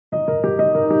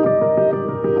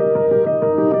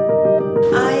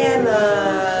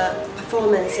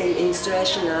freelance and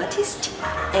installation artist,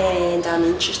 and I'm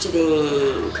interested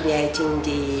in creating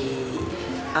the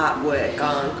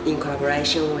artwork in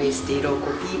collaboration with the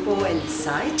local people and the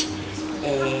site.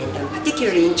 And I'm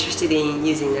particularly interested in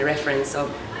using the reference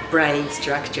of brain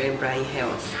structure and brain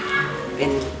health,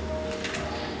 and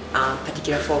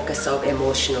particular focus of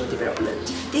emotional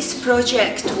development. This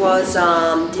project was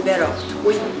developed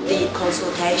with the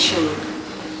consultation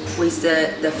with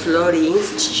the Florey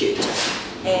Institute,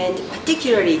 and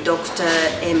particularly Dr.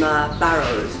 Emma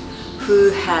Burrows,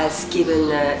 who has given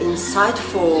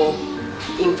insightful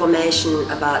information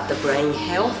about the brain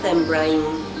health and brain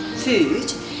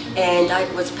food. And I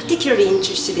was particularly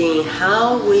interested in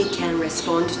how we can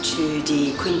respond to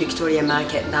the Queen Victoria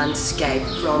market landscape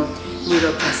from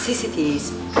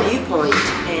neuroplasticity's viewpoint,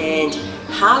 and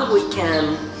how we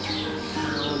can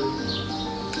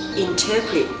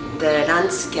interpret the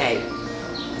landscape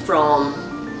from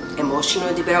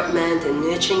emotional development and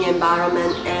nurturing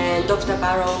environment. And Dr.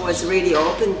 Burrows was really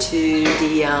open to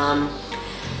the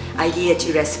idea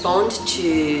to respond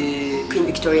to Queen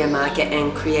Victoria market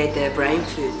and create the brain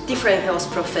food. Different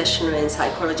health professional and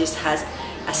psychologists has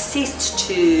assist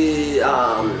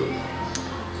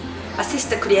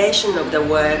the creation of the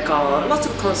work, lots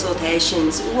of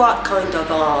consultations, what kind of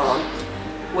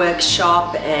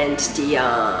workshop and the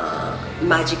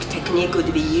magic technique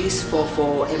would be useful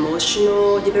for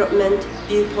emotional development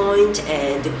viewpoint.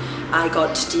 And I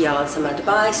got some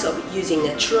advice of using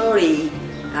a trolley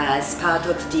as part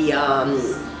of the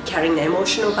carrying the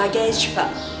emotional baggage, but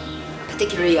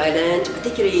particularly I learned,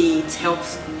 it's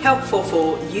helpful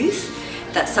for youth,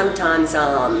 that sometimes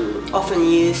often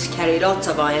youth carry lots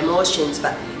of emotions,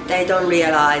 but they don't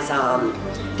realize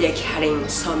they're carrying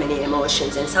so many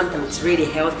emotions. And sometimes it's really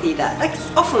healthy that, like,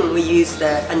 often we use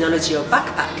the analogy of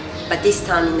backpack, but this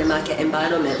time in the market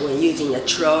environment we're using a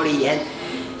trolley, and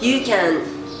you can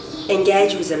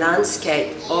engage with the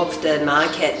landscape of the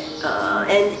market,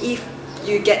 and if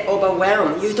you get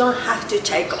overwhelmed, you don't have to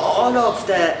take all of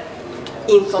the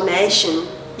information.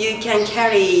 You can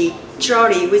carry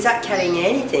trolley without carrying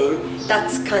anything.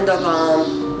 That's kind of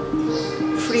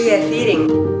freer feeling.